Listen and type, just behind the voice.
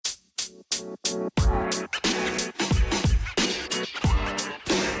All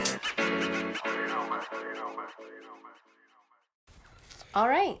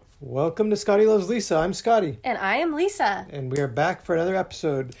right. Welcome to Scotty Loves Lisa. I'm Scotty. And I am Lisa. And we are back for another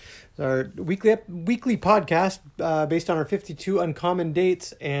episode. Our weekly podcast based on our 52 uncommon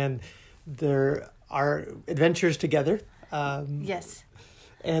dates and our adventures together. Yes.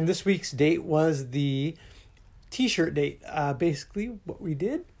 And this week's date was the t-shirt date. Basically, what we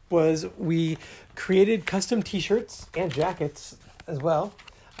did was we created custom t-shirts and jackets as well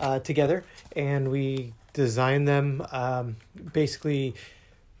together. And we designed them. Basically,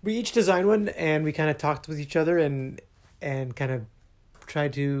 we each designed one and we kind of talked with each other and kind of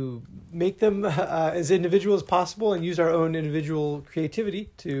tried to make them as individual as possible and use our own individual creativity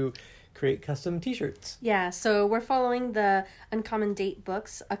to create custom t-shirts. Yeah, so we're following the Uncommon Date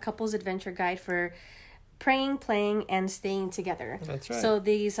books, a couple's adventure guide for praying, playing, and staying together. That's right. So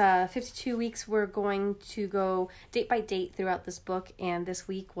these 52 weeks, we're going to go date by date throughout this book. And this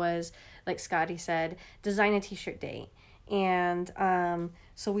week was, like Scotty said, design a t-shirt day. And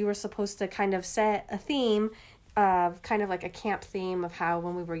so we were supposed to kind of set a theme of kind of like a camp theme of how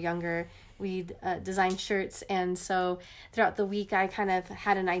when we were younger, we'd design shirts. And so throughout the week, I kind of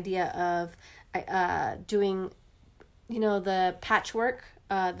had an idea of doing, the patchwork,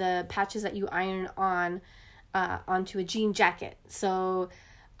 the patches that you iron on onto a jean jacket. So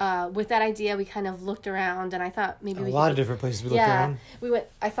with that idea, we kind of looked around, and I thought maybe a lot of different places we looked around.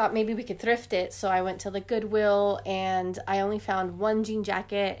 I thought maybe we could thrift it. So I went to the Goodwill, and I only found one jean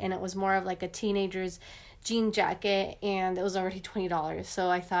jacket, and it was more of like a teenager's jean jacket, and it was already $20. So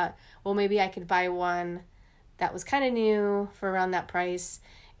I thought, well, maybe I could buy one that was kind of new for around that price.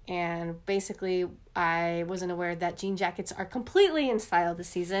 And basically, I wasn't aware that jean jackets are completely in style this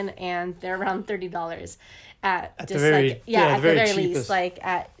season, and they're around $30 at the very least. Like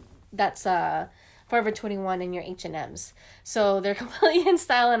that's Forever 21 in your H&Ms. So they're completely in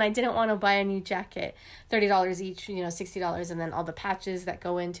style, and I didn't want to buy a new jacket, $30 each, $60, and then all the patches that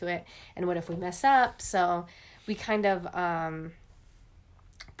go into it. And what if we mess up? So we kind of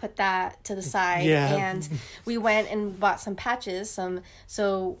put that to the side, and we went and bought some patches.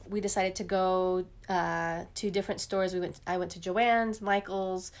 So we decided to go to different stores. I went to Joann's,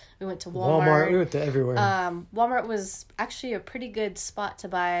 Michael's. We went to Walmart. We went to everywhere. Walmart was actually a pretty good spot to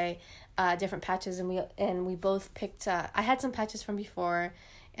buy different patches, and we both picked. I had some patches from before,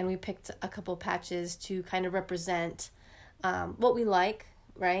 and we picked a couple patches to kind of represent what we like.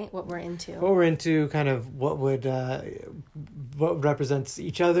 Right, what we're into, kind of what represents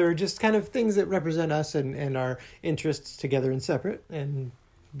each other, just kind of things that represent us and our interests together and separate, and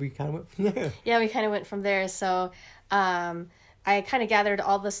we kind of went from there. Yeah, we kind of went from there. So I kind of gathered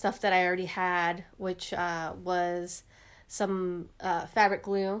all the stuff that I already had, which was some fabric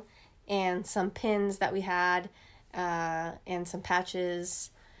glue and some pins that we had, and some patches,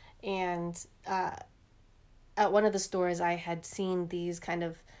 and at one of the stores, I had seen these kind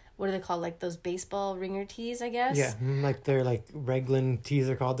of, what are they called? Like those baseball ringer tees, I guess? Yeah, like they're like Reglan tees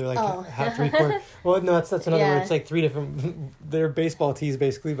are called. They're like half 3/4. Well, no, that's another word. It's like three different, they're baseball tees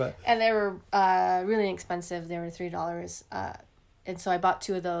basically, but. And they were really inexpensive. They were $3. And so I bought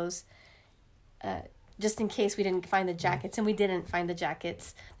 2 of those just in case we didn't find the jackets. And we didn't find the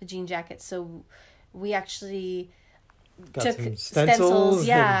jackets, the jean jackets. So we actually took some stencils.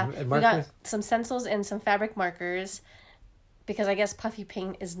 And we got some stencils and some fabric markers, because I guess puffy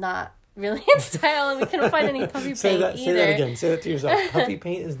paint is not really in style, and we couldn't find any puffy paint either. Say that again. Say that to yourself. Puffy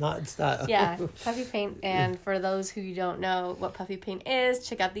paint is not in style. Yeah, puffy paint. And for those who don't know what puffy paint is,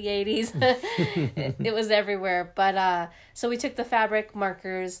 check out the 80s. It was everywhere. But so we took the fabric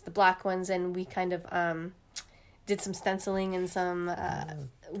markers, the black ones, and we kind of did some stenciling and some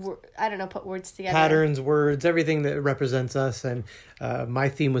put words together. Patterns, words, everything that represents us. And my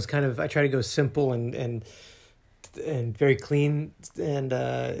theme was kind of, I try to go simple and very clean. And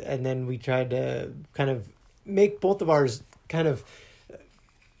then we tried to kind of make both of ours kind of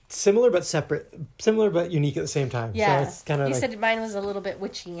similar but separate, similar but unique at the same time. Yeah. So it's kind of you said mine was a little bit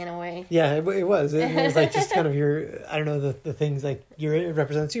witchy in a way. Yeah, it was. It was like just kind of the things like it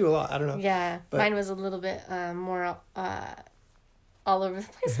represents you a lot. I don't know. Yeah, but mine was a little bit more all over the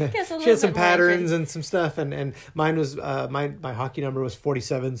place. I guess she had some patterns and some stuff, and mine was my hockey number was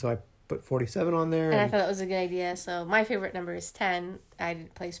 47, so I put 47 on there. And I thought that was a good idea. So my favorite number is 10. I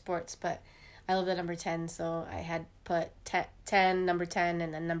didn't play sports, but I love the number 10, so I had put 10, number 10,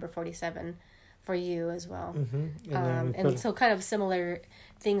 and then number 47 for you as well. Mm-hmm. And so kind of similar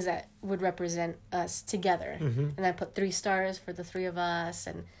things that would represent us together. Mm-hmm. And I put 3 stars for the 3 of us.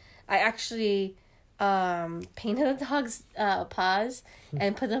 And I actually painted the dog's paws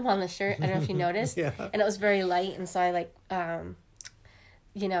and put them on the shirt. I don't know if you noticed. Yeah. And it was very light, and so I like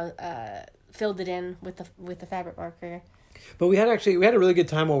filled it in with the fabric marker. But we had a really good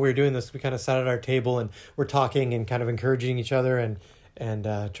time while we were doing this. We kind of sat at our table and we're talking and kind of encouraging each other and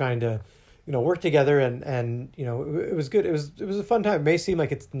trying to, work together and it was good. It was a fun time. It may seem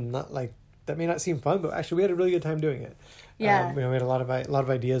like it's not like that may not seem fun, but actually we had a really good time doing it. Yeah. We had a lot of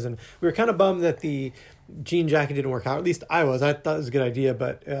ideas, and we were kind of bummed that the jean jacket didn't work out. At least I was. I thought it was a good idea,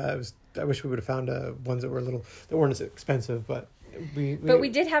 but I wish we would have found ones that weren't as expensive. But we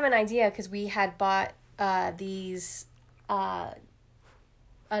did have an idea because we had bought these.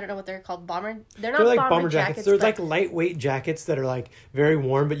 I don't know what they're called. They're not like bomber jackets. They're like lightweight jackets that are like very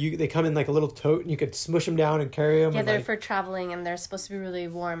warm, but they come in like a little tote, and you could smush them down and carry them. Yeah, they're for traveling, and they're supposed to be really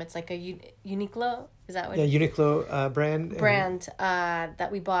warm. It's like a Uniqlo. Is that what? Yeah, Uniqlo brand.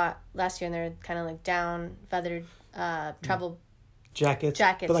 That we bought last year, and they're kind of like down feathered travel jackets,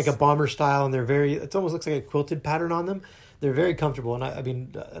 but like a bomber style, and it almost looks like a quilted pattern on them. They're very comfortable, and I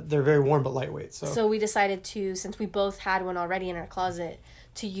mean, they're very warm but lightweight. So we decided to, since we both had one already in our closet,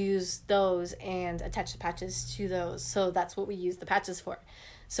 to use those and attach the patches to those. So that's what we used the patches for.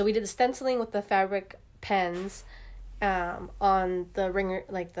 So we did the stenciling with the fabric pens on the ringer,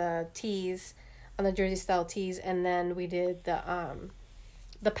 like the tees, on the jersey style tees, and then we did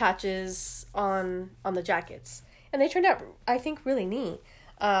the patches on the jackets, and they turned out, I think, really neat.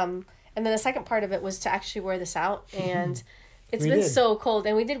 And then the second part of it was to actually wear this out, and it's been so cold,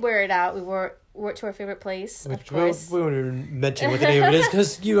 and we did wear it out. We wore it to our favorite place, of course. We won't even mention what the name of it is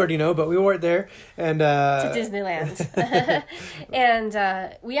because you already know, but we wore it there. And to Disneyland. And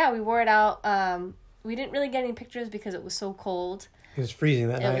we wore it out. We didn't really get any pictures because it was so cold. It was freezing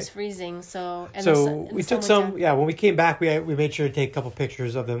that night. It was freezing, so... And we took some... Yeah, when we came back, we made sure to take a couple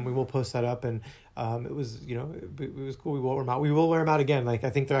pictures of them. We will post that up, and it was, it was cool. We will wear them out. We will wear them out again. Like, I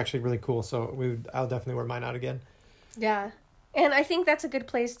think they're actually really cool, so I'll definitely wear mine out again. Yeah. And I think that's a good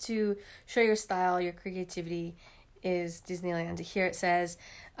place to show your style, your creativity, is Disneyland. Here it says,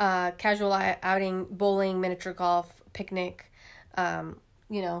 casual outing, bowling, miniature golf, picnic.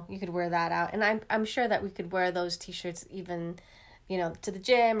 You could wear that out. And I'm sure that we could wear those T-shirts even... to the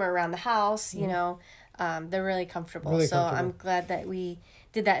gym or around the house, they're really comfortable. I'm glad that we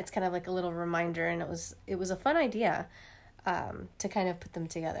did that. It's kind of like a little reminder, and it was a fun idea to kind of put them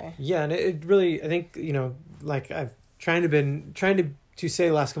together. Yeah, and it really, I think, like I've trying to say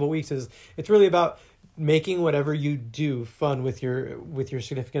the last couple of weeks, is it's really about making whatever you do fun with your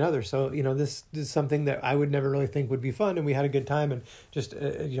significant other. So, this is something that I would never really think would be fun, and we had a good time, and just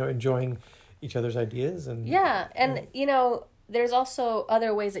enjoying each other's ideas. And yeah, and there's also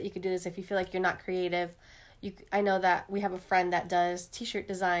other ways that you could do this if you feel like you're not creative. I know that we have a friend that does T-shirt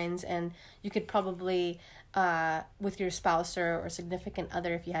designs, and you could probably, with your spouse or significant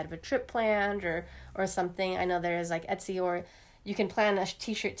other, if you had a trip planned or something. I know there's like Etsy, or you can plan a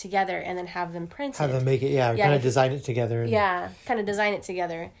T-shirt together and then have them printed. Have them make it, kind of design it together. Kind of design it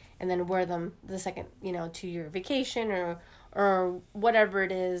together, and then wear them the second, to your vacation or whatever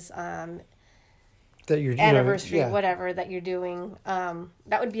it is. That you're anniversary, whatever that you're doing,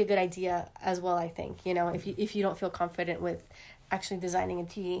 that would be a good idea as well. I think if you don't feel confident with actually designing a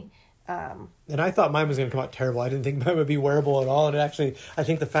tee. And I thought mine was going to come out terrible. I didn't think mine would be wearable at all. And I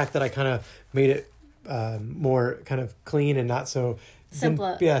think the fact that I kind of made it more kind of clean and not so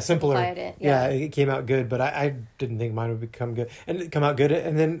simpler. It came out good. But I didn't think mine would come out good.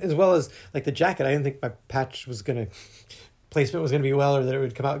 And then as well as like the jacket, I didn't think my patch was going to placement was going to be well, or that it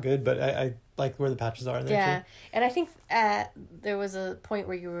would come out good. But I like where the patches are in there. Yeah, too. And I think there was a point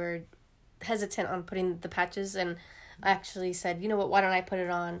where you were hesitant on putting the patches, and I actually said, why don't I put it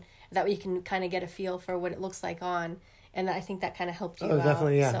on? That way you can kind of get a feel for what it looks like on, and I think that kind of helped you out.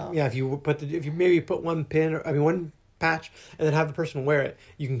 Definitely, yeah. So. Yeah, if you maybe put one one patch and then have the person wear it,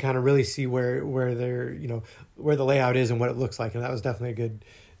 you can kind of really see where they're, where the layout is and what it looks like, and that was definitely a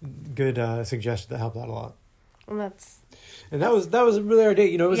good suggestion that helped out a lot. And that was really our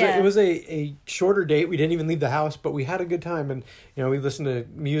date. It was a shorter date. We didn't even leave the house, but we had a good time. And we listened to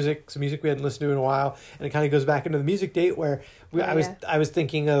some music we hadn't listened to in a while. And it kind of goes back into the music date where I was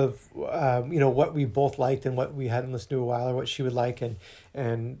thinking of what we both liked and what we hadn't listened to in a while, or what she would like,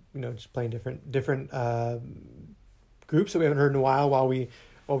 and just playing different groups that we haven't heard in a while while we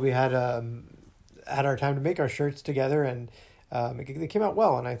had our time to make our shirts together. And it came out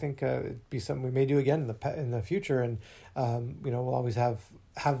well, and I think it'd be something we may do again in the future. And we'll always have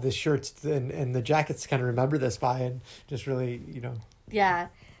the shirts and the jackets to kind of remember this by, and just really Yeah.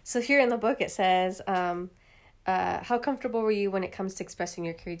 So here in the book it says, how comfortable were you when it comes to expressing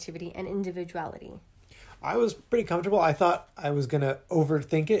your creativity and individuality? I was pretty comfortable. I thought I was going to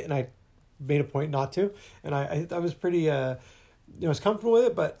overthink it, and I made a point not to. And I was pretty, I was comfortable with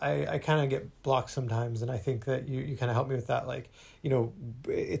it, but I kind of get blocked sometimes. And I think that you kind of help me with that. Like,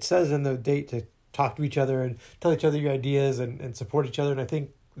 it says in the date to talk to each other and tell each other your ideas and support each other. And I think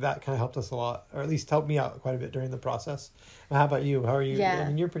that kind of helped us a lot, or at least helped me out quite a bit during the process. How about you? How are you? Yeah. I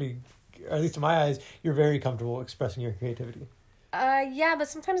mean, you're pretty, or at least in my eyes, you're very comfortable expressing your creativity. Yeah, but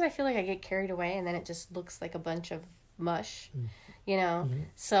sometimes I feel like I get carried away and then it just looks like a bunch of mush, Mm-hmm.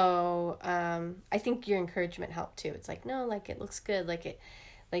 So I think your encouragement helped too. It's like, no, like it looks good, it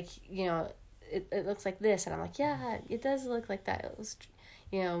looks like this, and I'm like, yeah, it does look like that. It was,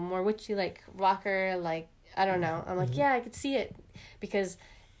 more witchy, like rocker, like I don't know. I'm like, yeah, I could see it, because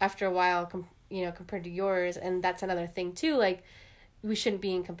after a while, compared to yours, and that's another thing too, like. We shouldn't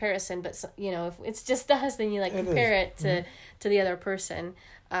be in comparison, but if it's just us, then you compare it to the other person.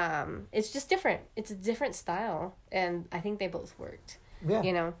 It's just different. It's a different style, and I think they both worked. Yeah,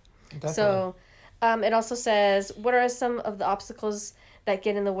 definitely. So, it also says, what are some of the obstacles that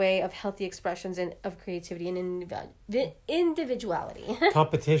get in the way of healthy expressions of creativity and individuality?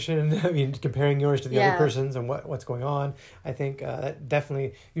 Competition. I mean, comparing yours to the other person's and what's going on. I think that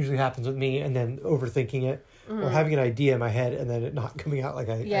definitely usually happens with me, and then overthinking it. Or having an idea in my head and then it not coming out like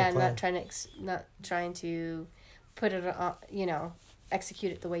I planned. not trying to put it on,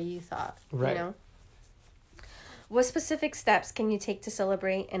 execute it the way you thought. Right. What specific steps can you take to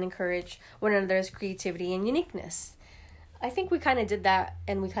celebrate and encourage one another's creativity and uniqueness? I think we kind of did that,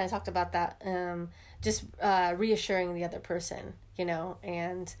 and we kind of talked about that. Just reassuring the other person,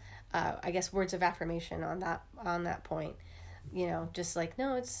 and I guess words of affirmation on that point. Just like,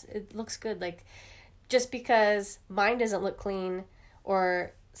 no, it looks good, like. Just because mine doesn't look clean,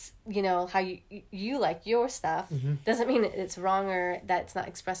 or how you like your stuff, doesn't mean it's wrong or that it's not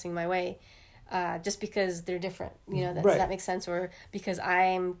expressing my way. Just because they're different, does that make sense? Or because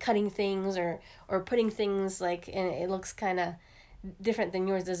I'm cutting things or putting things and it looks kind of different than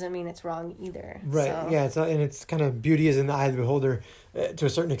yours doesn't mean it's wrong either. Right. So. Yeah. It's kind of beauty is in the eye of the beholder to a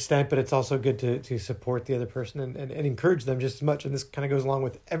certain extent, but it's also good to support the other person and encourage them just as much. And this kind of goes along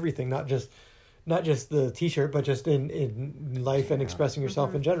with everything, not just the t-shirt, but just in life and expressing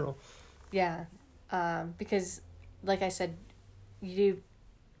yourself in general. Yeah. Because like I said,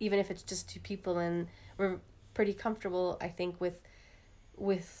 even if it's just two people and we're pretty comfortable, I think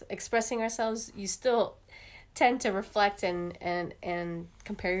with expressing ourselves, you still tend to reflect and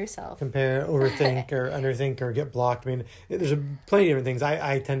compare yourself. Compare, overthink, or underthink, or get blocked. I mean, there's plenty of different things.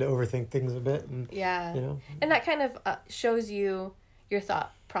 I tend to overthink things a bit. And, And that kind of shows you your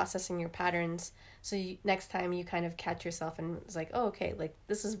thought processing, your patterns, so next time you kind of catch yourself and it's like, oh, okay, like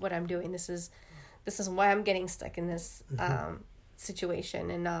this is what I'm doing, this is why I'm getting stuck in this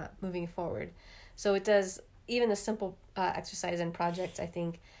situation and not moving forward. So it does, even the simple exercise and projects, I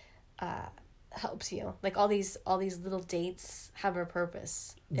think helps you. Like all these little dates have a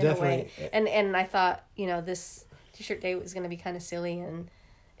purpose in Definitely. a way, and I thought this t-shirt day was going to be kind of silly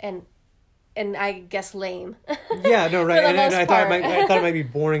and I guess lame. Yeah, no, right. and I thought it might be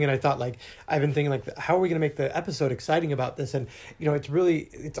boring, and I thought I've been thinking how are we going to make the episode exciting about this? And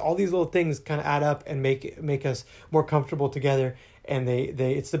it's all these little things kind of add up and make us more comfortable together. And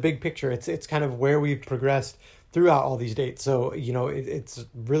it's the big picture. It's kind of where we've progressed throughout all these dates. So it's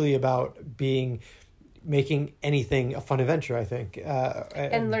really about making anything a fun adventure, I think.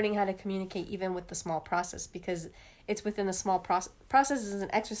 And learning how to communicate even with the small process, because it's within the small processes and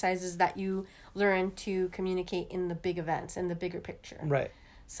exercises that you learn to communicate in the big events, in the bigger picture. Right.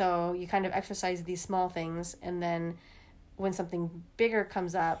 So you kind of exercise these small things, and then when something bigger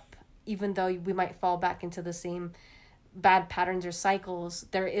comes up, even though we might fall back into the same bad patterns or cycles,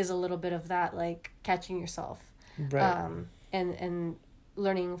 there is a little bit of that, like catching yourself. Right. And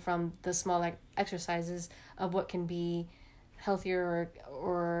learning from the small exercises of what can be healthier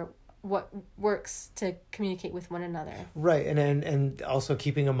or what works to communicate with one another. Right. And also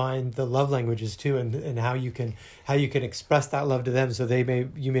keeping in mind the love languages too, and how you can express that love to them, so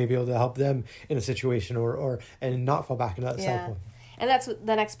you may be able to help them in a situation or and not fall back into that cycle. And that's what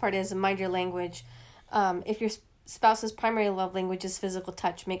the next part is, mind your language. If your spouse's primary love language is physical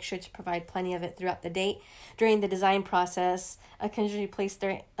touch, make sure to provide plenty of it throughout the date. During the design process, occasionally place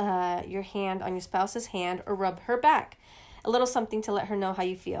your hand on your spouse's hand or rub her back. A little something to let her know how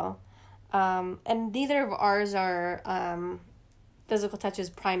you feel. And neither of ours are physical touch is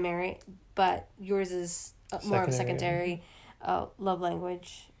primary, but yours is more of a secondary love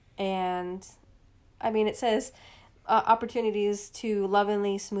language. And I mean, it says opportunities to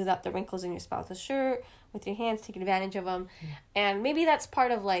lovingly smooth out the wrinkles in your spouse's shirt with your hands, taking advantage of them. And maybe that's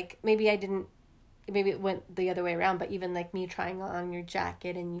part of maybe maybe it went the other way around, but even like me trying on your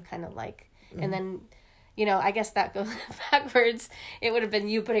jacket and you kind of like, and then, you know, I guess that goes backwards. It would have been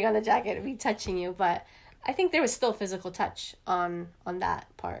you putting on the jacket and me touching you, but I think there was still physical touch on that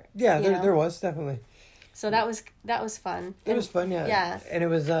part. Yeah, there was definitely. So that was fun. It was fun, yeah. Yeah. And it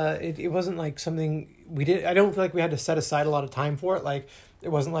was it wasn't like something we did. I don't feel like we had to set aside a lot of time for it. Like it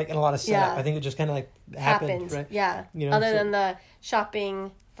wasn't like in a lot of setup. I think it just kind of like happened, right? Yeah. You know, other than the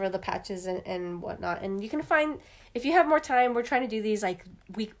shopping for the patches and whatnot, and you can find, if you have more time, we're trying to do these like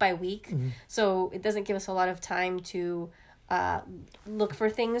week by week, so it doesn't give us a lot of time to look for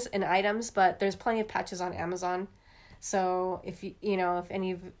things and items, but there's plenty of patches on Amazon. So if if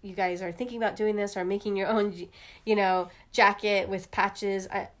any of you guys are thinking about doing this or making your own, jacket with patches,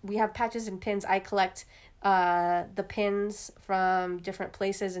 we have patches and pins. I collect the pins from different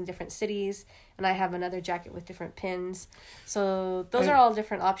places in different cities, and I have another jacket with different pins. So those are all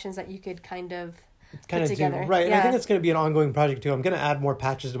different options that you could kind of put together. Right. Yeah. And I think it's going to be an ongoing project too. I'm going to add more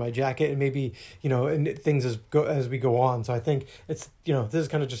patches to my jacket and maybe, and things as we go on. So I think it's, this is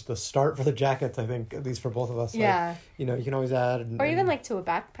kind of just the start for the jackets, I think, at least for both of us. Yeah. Like, you can always add. Or even like to a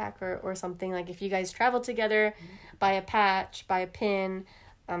backpack or something. Like if you guys travel together, buy a patch, buy a pin,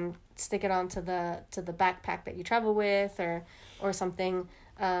 stick it onto the backpack that you travel with or something.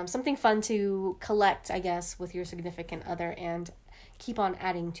 Something fun to collect, I guess, with your significant other and keep on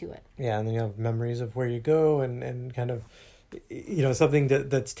adding to it. Yeah, and then you have memories of where you go and kind of, something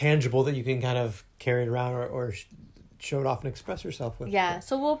that's tangible that you can kind of carry it around or show it off and express yourself with. Yeah,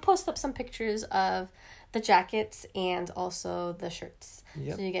 so we'll post up some pictures of the jackets and also the shirts.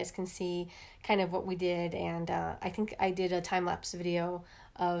 Yep. So you guys can see kind of what we did. And I think I did a time-lapse video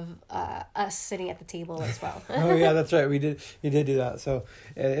of us sitting at the table as well. Oh yeah, that's right. You did do that. So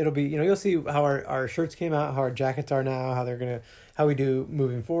it'll be, you'll see how our shirts came out, how our jackets are now, how we do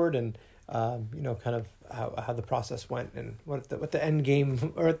moving forward, and kind of how the process went and what the end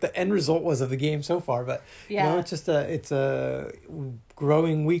game or the end result was of the game so far. But it's just it's a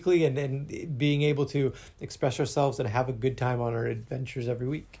growing weekly and being able to express ourselves and have a good time on our adventures every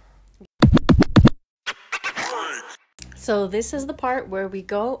week. So this is the part where we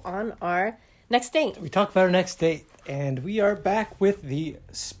go on our next date. We talk about our next date, and we are back with the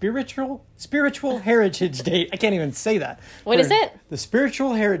spiritual heritage date. I can't even say that. What is it? The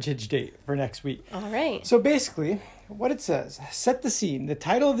spiritual heritage date for next week. All right. So basically, what it says, set the scene. The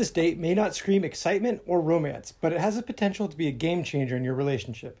title of this date may not scream excitement or romance, but it has the potential to be a game changer in your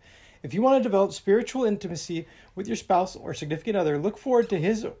relationship. If you want to develop spiritual intimacy with your spouse or significant other,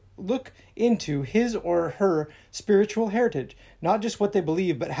 look into his or her spiritual heritage, not just what they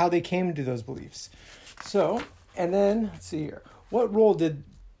believe, but how they came to those beliefs. So, and then let's see here. What role did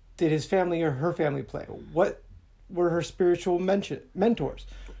his family or her family play? What were her spiritual mentors?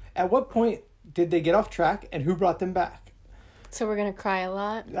 At what point did they get off track, and who brought them back? So we're gonna cry a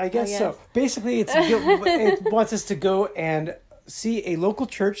lot. I guess so. Basically, it wants us to go and see a local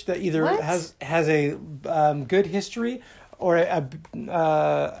church that either has a good history or a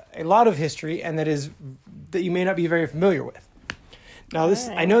lot of history, and that you may not be very familiar with. Now,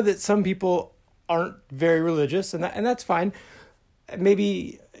 I know that some people aren't very religious, and that's fine.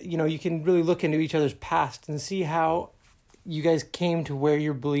 Maybe you can really look into each other's past and see how you guys came to where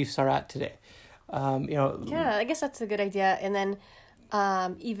your beliefs are at today. Yeah, I guess that's a good idea. And then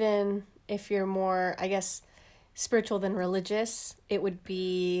even if you're more, I guess, spiritual than religious, it would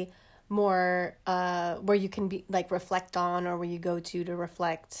be more where you can be like reflect on, or where you go to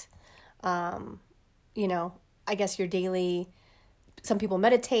reflect, I guess your daily. Some people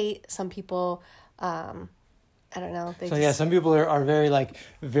meditate, some people I don't know. Some people are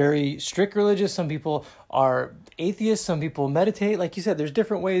very strict religious. Some people are atheists. Some people meditate. Like you said, there's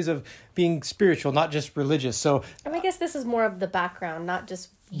different ways of being spiritual, not just religious. So, and I guess this is more of the background, not just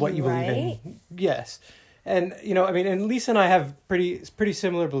what you believe in. Yes. And, and Lisa and I have pretty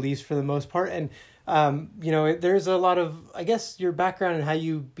similar beliefs for the most part. And, there's a lot of, I guess, your background and how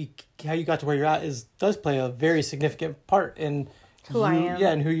you got to where you're at does play a very significant part in who I am.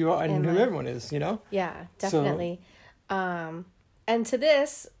 Yeah, and who you are and who everyone is, Yeah, definitely. So, and to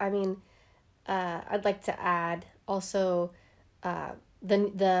this, I'd like to add also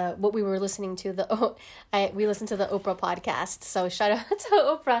the what we were listening to, we listened to the Oprah podcast. So shout out to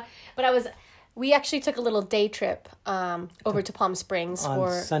Oprah. But we actually took a little day trip over to Palm Springs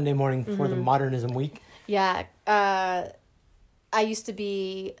on Sunday morning for the Modernism Week. Yeah. I used to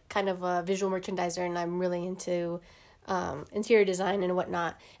be kind of a visual merchandiser, and I'm really into interior design and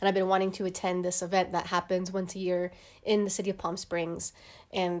whatnot. And I've been wanting to attend this event that happens once a year in the city of Palm Springs.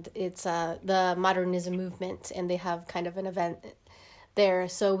 And it's the Modernism movement, and they have kind of an event there.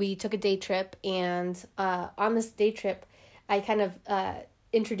 So we took a day trip, and on this day trip, I kind of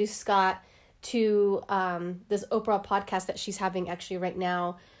introduced Scott to this Oprah podcast that she's having actually right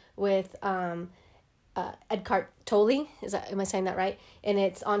now with Eckhart Tolle. Am I saying that right? And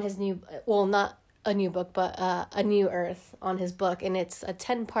it's on his new, well, not a new book, but A New Earth, on his book, and it's a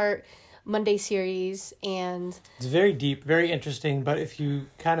 10-part Monday series, and it's very deep, very interesting. But if you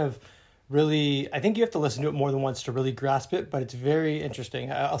kind of really, I think you have to listen to it more than once to really grasp it. But it's very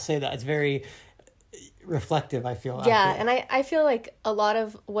interesting. I'll say that it's very reflective, I feel. Yeah, and I feel like a lot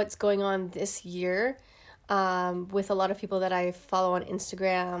of what's going on this year, with a lot of people that I follow on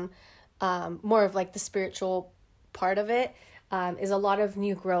Instagram, more of like the spiritual part of it, is a lot of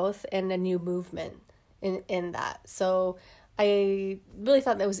new growth and a new movement in that. So I really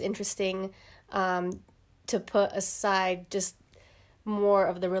thought that was interesting, to put aside just more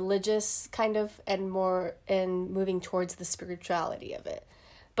of the religious kind of, and more in moving towards the spirituality of it.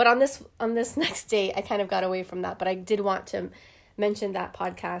 But on this next date, I kind of got away from that. But I did want to mention that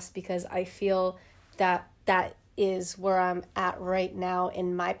podcast because I feel that that is where I'm at right now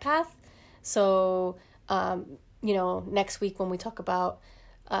in my path. So, next week when we talk about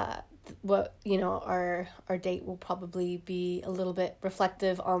what, our date will probably be a little bit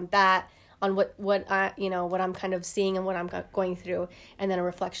reflective on that, on what I'm kind of seeing and what I'm going through, and then a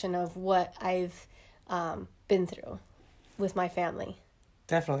reflection of what I've been through with my family.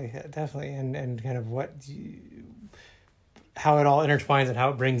 Definitely, and kind of how it all intertwines and how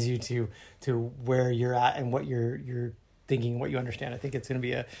it brings you to where you're at and what you're thinking, what you understand. I think it's going to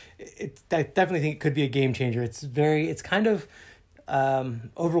be I definitely think it could be a game changer. It's kind of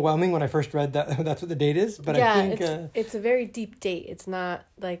overwhelming when I first read that that's what the date is, but yeah, I think it's a very deep date. It's not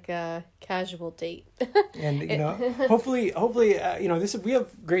like a casual date. And hopefully this we have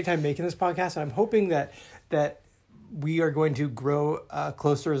a great time making this podcast, and I'm hoping that we are going to grow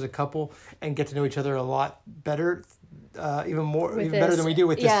closer as a couple and get to know each other a lot better, even better than we do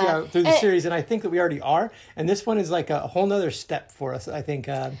with this through the series. And I think that we already are. And this one is like a whole nother step for us. I think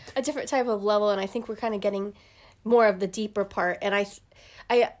a different type of level, and I think we're kind of getting more of the deeper part. And I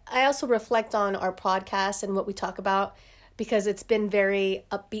also reflect on our podcast and what we talk about, because it's been very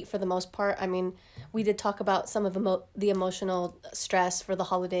upbeat for the most part. I mean, we did talk about some of the emotional stress for the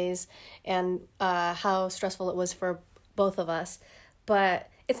holidays and how stressful it was for both of us. But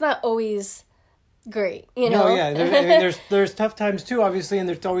it's not always great, No, yeah. There's tough times too, obviously, and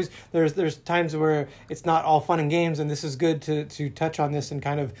there's times where it's not all fun and games, and this is good to touch on this and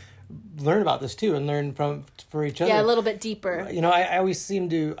kind of learn about this too, and learn for each other. Yeah, a little bit deeper. I always seem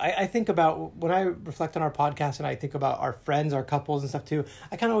to, I think about, when I reflect on our podcast and I think about our friends, our couples and stuff too,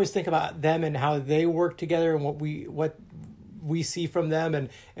 I kind of always think about them and how they work together and what we see from them,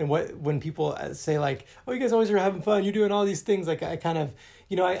 and when people say like, oh, you guys always are having fun, you're doing all these things, like I kind of,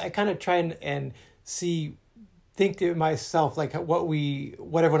 I kind of try and think to myself like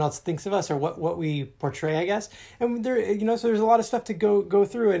what everyone else thinks of us, or what we portray, I guess. And there, so there's a lot of stuff to go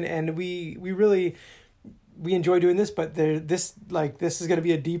through, and we really enjoy doing this, but this is going to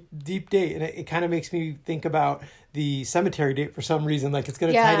be a deep date, and it kind of makes me think about the cemetery date for some reason, like it's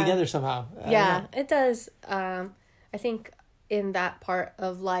going to tie together somehow. Yeah, it does. I think in that part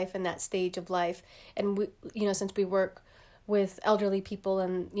of life and that stage of life, and we, since we work with elderly people,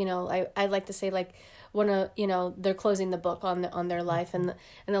 and I like to say, like, when they're closing the book on their life, and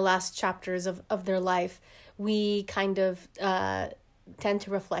in the last chapters of their life, we kind of tend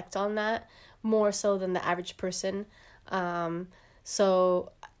to reflect on that more so than the average person.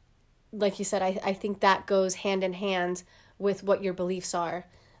 So like you said, I think that goes hand in hand with what your beliefs are,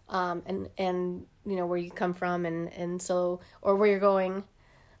 and where you come from, and so, or where you're going.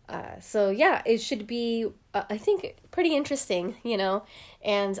 So yeah, it should be, I think, pretty interesting,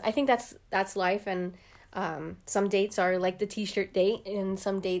 and I think that's life. And some dates are like the t-shirt date, and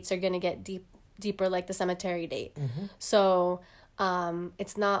some dates are going to get deeper, like the cemetery date. Mm-hmm. So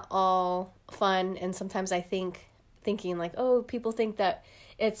it's not all fun. And sometimes I thinking like, oh, people think that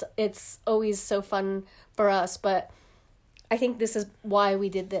it's always so fun for us, but I think this is why we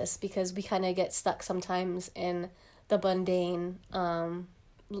did this, because we kind of get stuck sometimes in the mundane,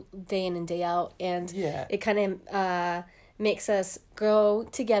 day in and day out, and it kind of makes us grow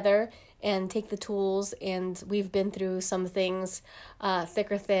together and take the tools, and we've been through some things, thick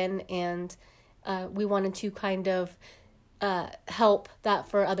or thin, and we wanted to kind of help that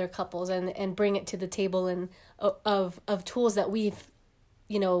for other couples, and bring it to the table, and of tools that we've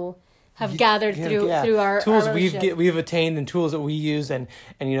have gathered through our tools we've attained, and tools that we use, and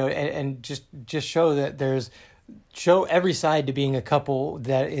just show that show every side to being a couple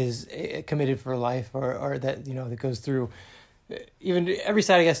that is committed for life, or that that goes through even every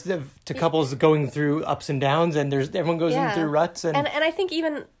side, I guess, to couples going through ups and downs, and everyone goes in through ruts, and I think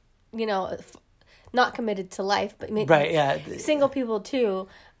even, not committed to life, but single people too.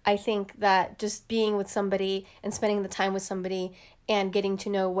 I think that just being with somebody and spending the time with somebody and getting to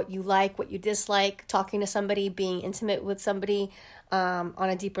know what you like, what you dislike, talking to somebody, being intimate with somebody on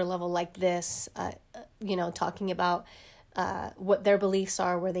a deeper level like this, talking about what their beliefs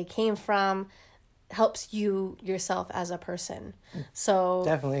are, where they came from, helps you yourself as a person. So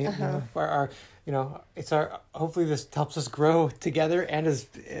definitely, for our, it's hopefully this helps us grow together and as,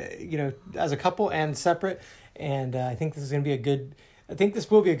 as a couple and separate. And I think this will be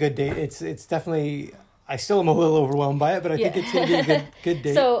a good date. It's definitely, I still am a little overwhelmed by it, but I think it's going to be a good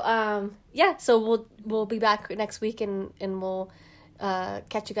date. So, so we'll be back next week and we'll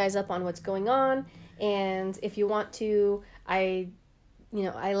catch you guys up on what's going on. And if you want to, I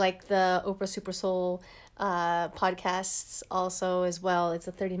like the Oprah Super Soul podcasts also as well. It's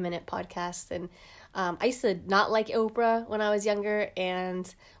a 30-minute podcast. And I used to not like Oprah when I was younger.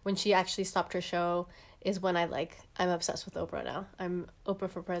 And when she actually stopped her show is when I'm obsessed with Oprah now. I'm Oprah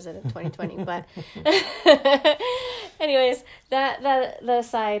for President 2020. But anyways, that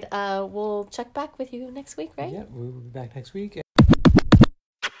aside, we'll check back with you next week, right? Yeah, we'll be back next week.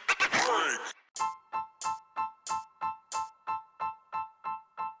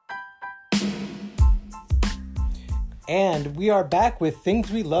 And we are back with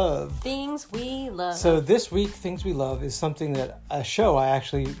Things We Love. Things We Love. So this week, Things We Love is something a show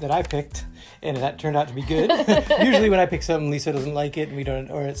that I picked, and that turned out to be good. Usually when I pick something, Lisa doesn't like it,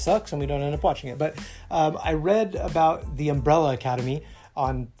 or it sucks, and we don't end up watching it. But I read about the Umbrella Academy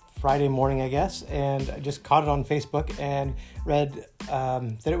on Friday morning, I guess, and I just caught it on Facebook and read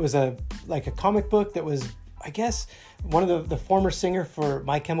that it was a comic book that was, I guess, one of the former singer for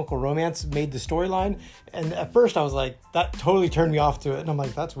My Chemical Romance made the storyline. And at first I was like, that totally turned me off to it. And I'm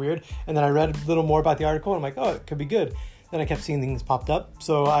like, that's weird. And then I read a little more about the article and I'm like, oh, it could be good. Then I kept seeing things popped up.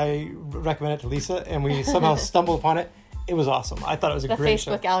 So I recommend it to Lisa and we somehow stumbled upon it. It was awesome. I thought it was a great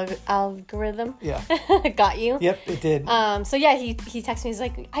show. The Facebook algorithm yeah. got you. Yep, it did. So yeah, he texted me. He's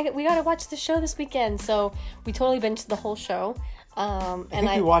like, we got to watch the show this weekend. So we totally binged the whole show. I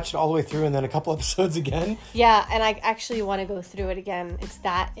think we watched it all the way through and then a couple episodes again. Yeah, and I actually want to go through it again. It's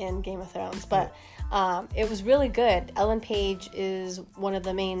that and Game of Thrones. But it was really good. Ellen Page is one of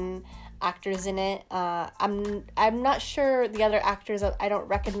the main actors in it. I'm not sure the other actors. I don't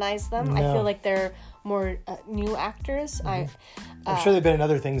recognize them. No. I feel like they're more new actors. Mm-hmm. I'm sure they've been in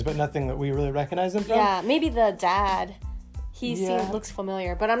other things, but nothing that we really recognize them from. Yeah, maybe the dad. Looks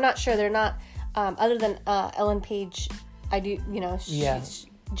familiar, but I'm not sure. They're not. Other than Ellen Page, I do. She's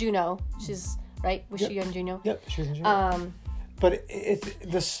Juno. She's right. Was she on Juno? Yep, she was in Juno. But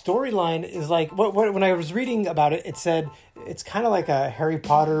the storyline is like when I was reading about it, it said it's kind of like a Harry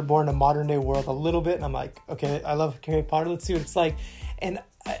Potter born in a modern day world a little bit, and I'm like, okay, I love Harry Potter. Let's see what it's like. And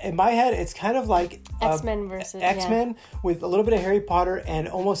in my head, it's kind of like X-Men versus X-Men with a little bit of Harry Potter and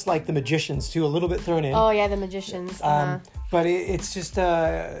almost like the Magicians too, a little bit thrown in. Oh yeah, the Magicians. But it's just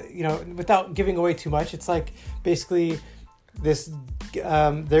without giving away too much, it's like basically this.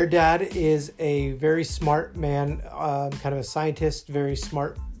 Their dad is a very smart man, kind of a scientist, very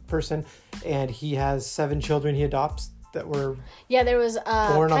smart person, and he has 7 children he adopts that were there was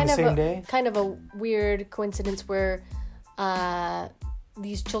born on the same day. Kind of a weird coincidence where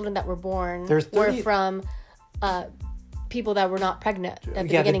these children that were born were from people that were not pregnant at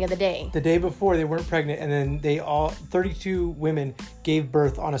the beginning of the day. The day before they weren't pregnant, and then 32 women gave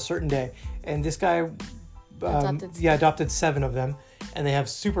birth on a certain day, and this guy adopted 7 of them, and they have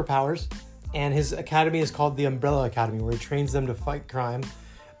superpowers, and his academy is called the Umbrella Academy, where he trains them to fight crime.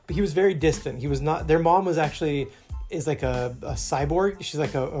 But he was very distant. He was not. Their mom is like a cyborg. She's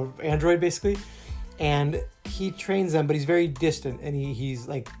like a android basically, and he trains them, but he's very distant, and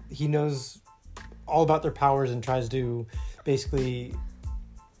he knows all about their powers and tries to basically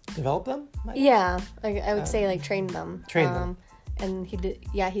develop them. I would say train them. And he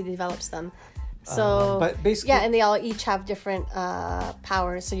develops them. So, but basically, and they all each have different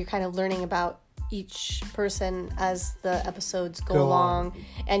powers. So you're kind of learning about each person as the episodes go along,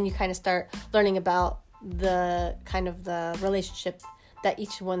 and you kind of start learning about the kind of the relationship that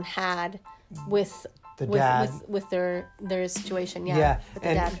each one had with the dad, with their situation. With the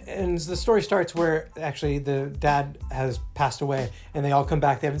dad. And the story starts where actually the dad has passed away, and they all come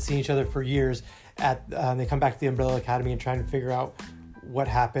back. They haven't seen each other for years. They come back to the Umbrella Academy and trying to figure out what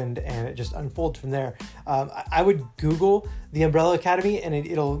happened, and it just unfolds from there. I would Google the Umbrella Academy, and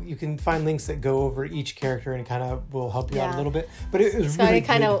you can find links that go over each character and kind of will help you out a little bit. But it was Scotty really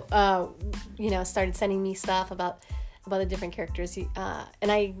kind of started sending me stuff about about the different characters.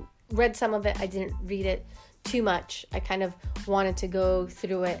 And I read some of it. I didn't read it too much. I kind of wanted to go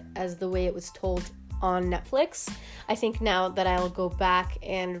through it as the way it was told on Netflix. I think now that I'll go back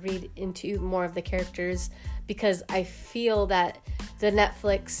and read into more of the characters, because I feel that the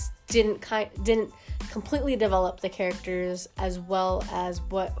Netflix didn't completely develop the characters as well as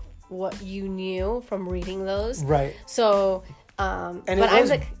what you knew from reading those. Right. So,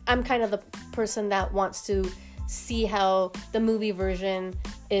 but I'm kind of the person that wants to see how the movie version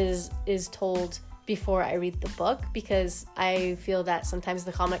is told before I read the book, because I feel that sometimes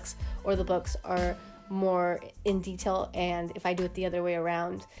the comics or the books are more in detail, and if I do it the other way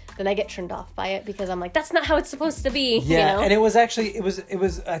around, then I get turned off by it, because I'm like, that's not how it's supposed to be. Yeah, you know? and it was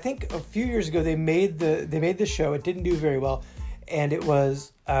I think a few years ago they made the show. It didn't do very well, and it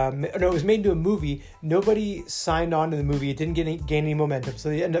was it was made into a movie. Nobody signed on to the movie. It didn't gain any momentum, so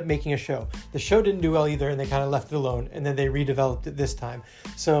they ended up making a show. The show didn't do well either, and they kind of left it alone, and then they redeveloped it this time.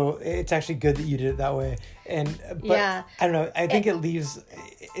 So it's actually good that you did it that way. But yeah. I don't know. I think it leaves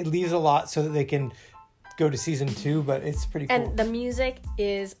a lot so that they can go to season 2, but it's pretty cool. And the music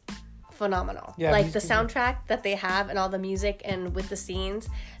is phenomenal. Yeah, like the soundtrack that they have and all the music and with the scenes,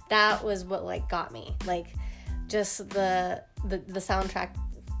 that was what like got me. Like just the soundtrack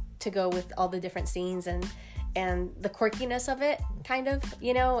to go with all the different scenes and the quirkiness of it, kind of,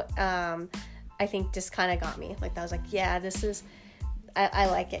 you know, I think just kind of got me. Like I was like, yeah, this is, I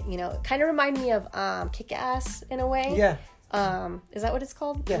like it, you know. It kind of reminded me of Kick-Ass in a way. Yeah. Is that what it's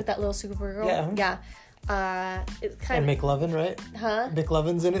called? Yeah. With that little Supergirl? Yeah. Yeah. It's kind of McLovin, right? Huh?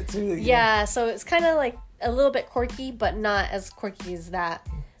 McLovin's in it too. Yeah, so it's kind of like a little bit quirky, but not as quirky as that.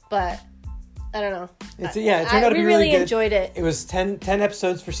 But I don't know. It turned out to be really good. We really enjoyed it. It was 10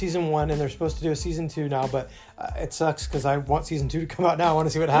 episodes for season 1, and they're supposed to do a season 2 now, but it sucks because I want season 2 to come out now. I want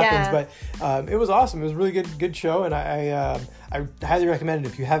to see what happens. Yeah. But it was awesome. It was a really good show, and I highly recommend it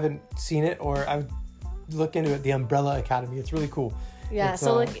if you haven't seen it, or I would look into it. The Umbrella Academy. It's really cool. Yeah,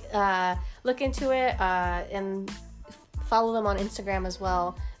 so look into it and follow them on Instagram as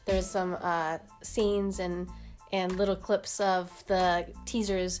well. There's some scenes and little clips of the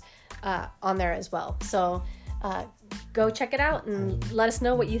teasers on there as well. So go check it out and let us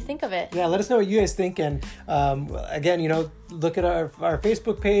know what you think of it. Yeah, let us know what you guys think. And again, you know, look at our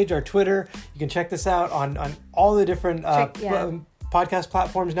Facebook page, our Twitter. You can check this out on all the different podcast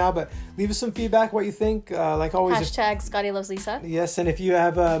platforms now, but leave us some feedback, what you think. Like always, # Scotty Loves Lisa. Yes, and if you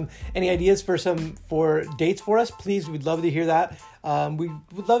have any ideas for dates for us, please, we'd love to hear that. We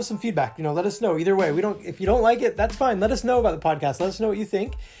would love some feedback. You know, let us know either way. If you don't like it, that's fine. Let us know about the podcast. Let us know what you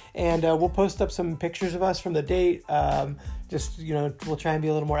think, and we'll post up some pictures of us from the date. Just, you know, we'll try and be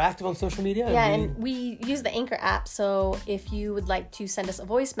a little more active on social media. Yeah, and we use the Anchor app, so if you would like to send us a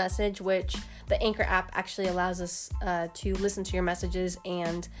voice message, which the Anchor app actually allows us to listen to your messages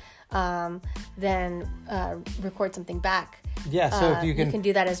and then record something back. Yeah, so if you can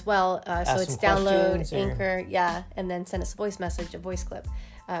do that as well. So it's download Anchor, and then send us a voice message, a voice clip.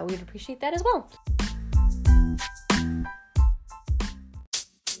 We'd appreciate that as well.